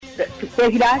Pues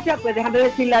gracias, pues déjame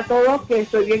decirle a todos que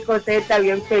estoy bien contenta,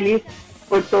 bien feliz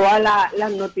por todas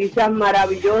las noticias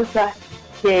maravillosas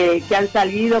que han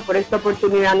salido por esta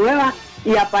oportunidad nueva.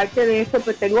 Y aparte de esto,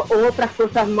 pues tengo otras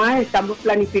cosas más. Estamos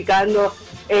planificando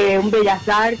un Bellas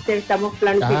Artes, estamos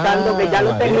planificando que ya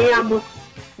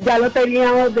lo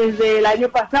teníamos desde el año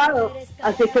pasado,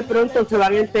 así que pronto se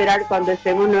van a enterar cuando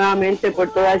estemos nuevamente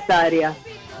por toda esta área.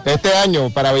 Este año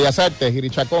para Bellas Artes,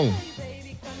 CHACON.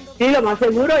 Sí, lo más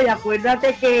seguro, y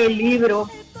acuérdate que el libro,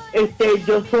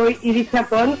 Yo soy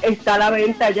CHACON, está a la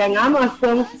venta ya en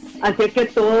Amazon, así que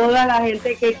toda la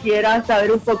gente que quiera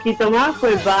saber un poquito más,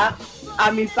 pues va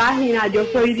a mi página,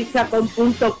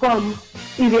 yosoychacon.com,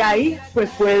 y de ahí pues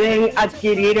pueden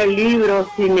adquirir el libro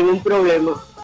sin ningún problema.